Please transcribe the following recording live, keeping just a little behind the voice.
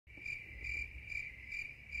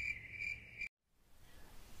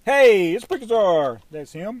Hey, it's BrickTsar.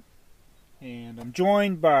 That's him. And I'm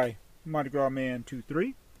joined by Mardi Gras Man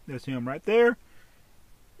 23. That's him right there.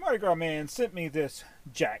 Mardi Gras Man sent me this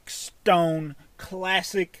Jack Stone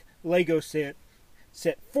classic Lego set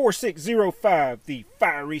 4605, the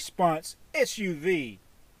fire response SUV.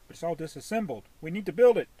 But it's all disassembled. We need to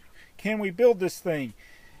build it. Can we build this thing?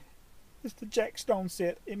 It's the Jack Stone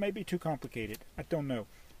set. It may be too complicated. I don't know.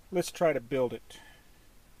 Let's try to build it.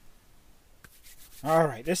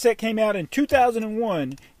 Alright, this set came out in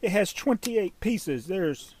 2001. It has 28 pieces.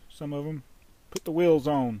 There's some of them. Put the wheels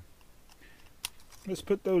on. Let's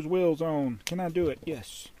put those wheels on. Can I do it?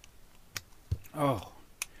 Yes. Oh.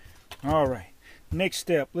 Alright. Next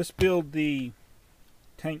step. Let's build the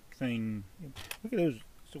tank thing. Look at those.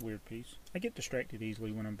 It's a weird piece. I get distracted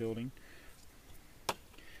easily when I'm building.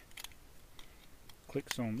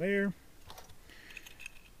 Clicks on there.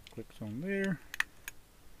 Clicks on there.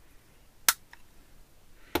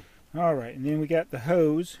 Alright, and then we got the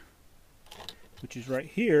hose, which is right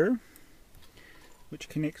here, which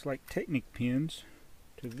connects like Technic pins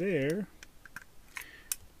to there.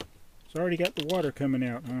 It's already got the water coming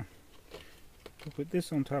out, huh? We'll put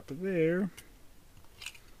this on top of there.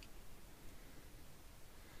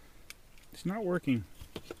 It's not working.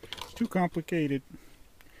 It's too complicated.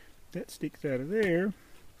 That sticks out of there.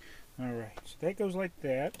 Alright, so that goes like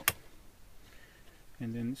that.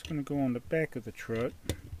 And then it's going to go on the back of the truck.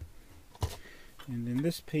 And then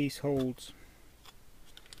this piece holds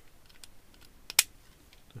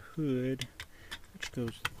the hood, which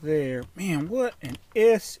goes there. Man, what an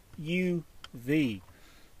SUV.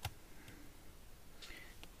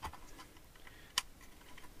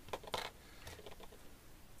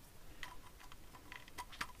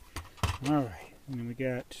 Alright, and then we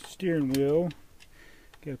got steering wheel.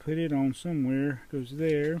 Got to put it on somewhere. Goes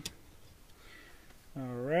there.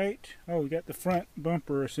 Alright. Oh, we got the front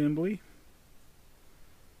bumper assembly.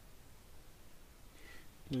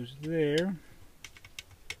 Goes there.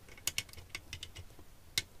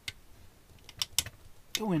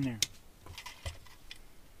 Go in there.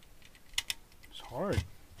 It's hard.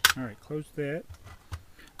 Alright, close that.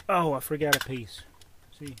 Oh, I forgot a piece.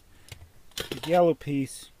 See? The yellow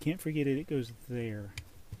piece, can't forget it, it goes there.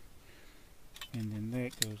 And then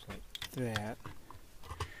that goes like that.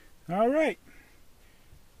 Alright.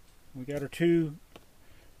 We got our two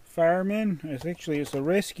firemen. It's a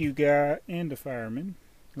rescue guy and a fireman.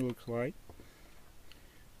 It looks like.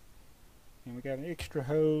 And we got an extra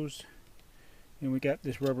hose. And we got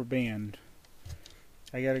this rubber band.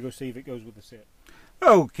 I gotta go see if it goes with the set.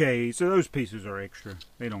 Okay, so those pieces are extra.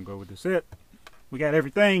 They don't go with the set. We got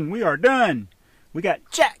everything. We are done. We got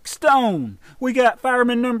Jack Stone. We got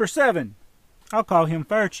fireman number 7. I'll call him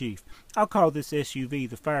Fire Chief. I'll call this SUV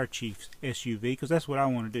the Fire Chief's SUV because that's what I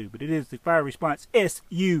want to do. But it is the Fire Response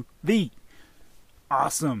SUV.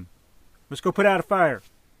 Awesome. Let's go put out a fire.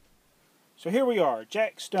 So here we are,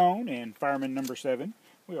 Jack Stone and fireman number 7.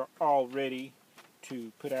 We are all ready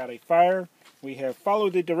to put out a fire. We have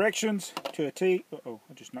followed the directions to a T. Uh-oh,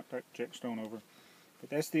 I just knocked that Jack Stone over. But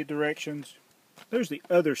that's the directions. There's the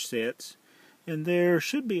other sets. And there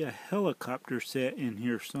should be a helicopter set in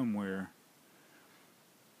here somewhere.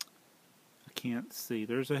 I can't see.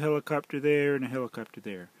 There's a helicopter there and a helicopter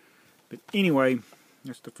there. But anyway,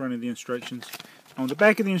 that's the front of the instructions. On the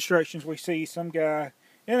back of the instructions, we see some guy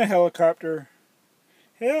in a helicopter.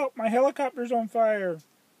 Help! My helicopter's on fire.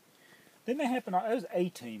 Didn't that happen? It was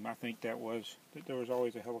A-Team, I think that was. That there was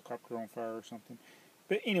always a helicopter on fire or something.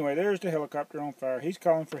 But anyway, there's the helicopter on fire. He's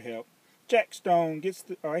calling for help. Jack Stone gets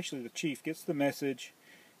the, oh, actually the chief gets the message.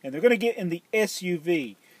 And they're going to get in the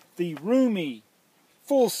SUV. The roomy,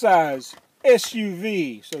 full-size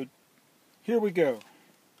SUV. So, here we go.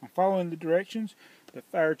 I'm following the directions. The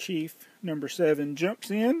fire chief, number 7,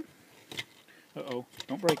 jumps in. Uh-oh,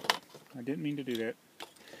 don't break it. I didn't mean to do that.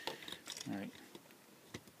 Alright.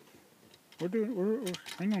 We're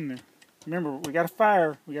hang on there. Remember, we got a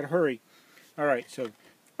fire. We got to hurry. Alright, so,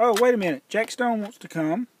 oh, wait a minute. Jack Stone wants to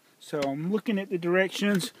come. So I'm looking at the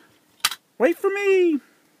directions. Wait for me!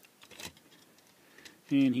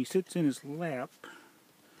 And he sits in his lap.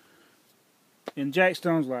 And Jack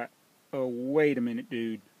Stone's like, oh, wait a minute,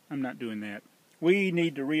 dude. I'm not doing that. We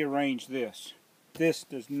need to rearrange this. This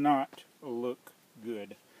does not look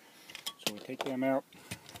good. So we take them out.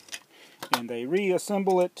 And they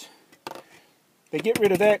reassemble it. They get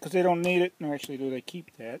rid of that because they don't need it. No, actually, do they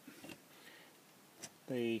keep that?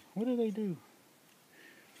 What do they do?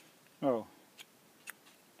 Oh.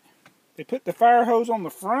 They put the fire hose on the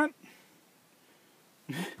front?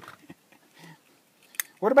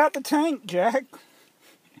 What about the tank, Jack?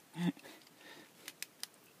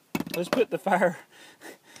 Let's put the fire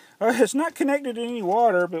It's not connected to any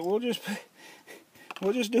water, but we'll just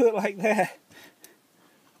do it like that.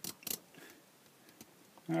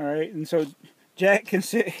 All right, and so Jack can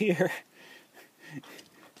sit here,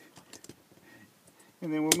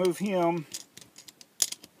 and then we'll move him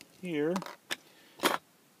here.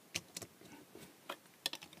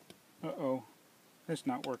 Uh-oh, that's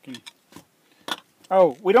not working.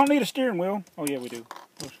 Oh, we don't need a steering wheel. Oh yeah, we do.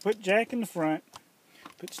 We'll put Jack in the front,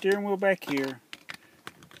 put steering wheel back here,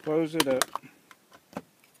 close it up,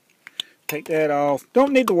 take that off.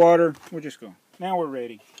 Don't need the water. We're just going. Now we're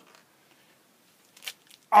ready.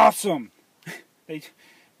 Awesome!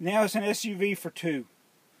 Now it's an SUV for 2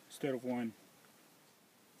 instead of 1.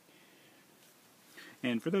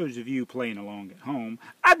 And for those of you playing along at home,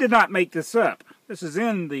 I did not make this up. This is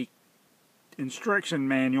in the instruction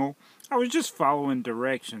manual. I was just following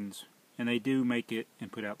directions, and they do make it and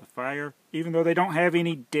put out the fire, even though they don't have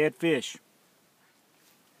any dead fish.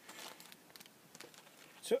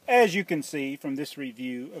 So as you can see from this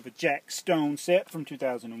review of a Jack Stone set from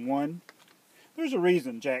 2001, there's a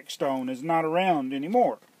reason Jack Stone is not around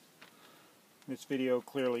anymore. This video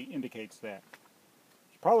clearly indicates that.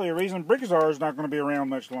 There's probably a reason BrickTsar is not going to be around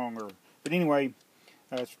much longer. But anyway,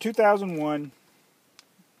 it's 2001.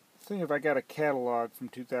 Let's see if I got a catalog from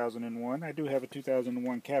 2001. I do have a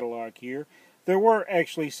 2001 catalog here. There were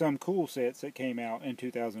actually some cool sets that came out in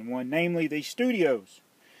 2001, namely the Studios.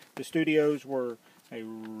 The Studios were a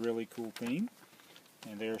really cool theme.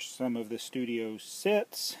 And there's some of the Studio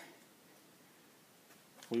sets.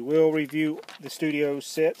 We will review the Studio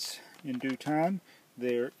sets in due time.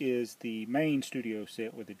 There is the main Studio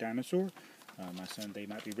set with the dinosaur. My son, they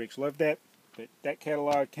might be Bricks, loved that. But that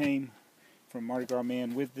catalog came from Mardi Gras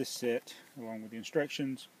Man with this set, along with the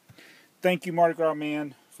instructions. Thank you, Mardi Gras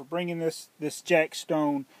Man, for bringing this Jack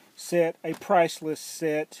Stone set, a priceless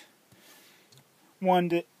set. One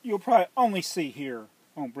that you'll probably only see here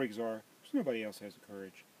on BrickTsar. Nobody else has the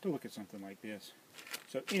courage to look at something like this.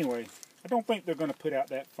 So anyway, I don't think they're going to put out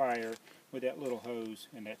that fire with that little hose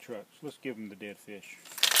and that truck. So let's give them the dead fish.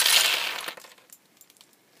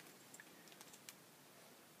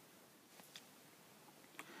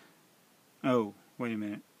 Oh, wait a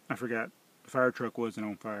minute. I forgot. The fire truck wasn't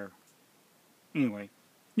on fire. Anyway,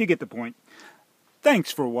 you get the point.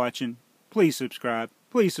 Thanks for watching. Please subscribe.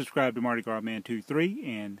 Please subscribe to Mardi Gras Man 23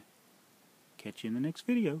 and catch you in the next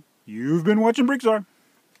video. You've been watching BrickTsar.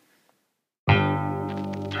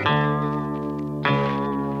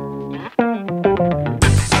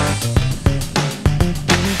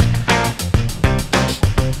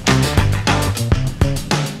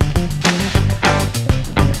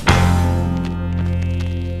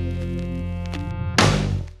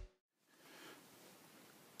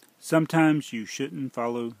 Sometimes you shouldn't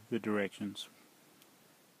follow the directions.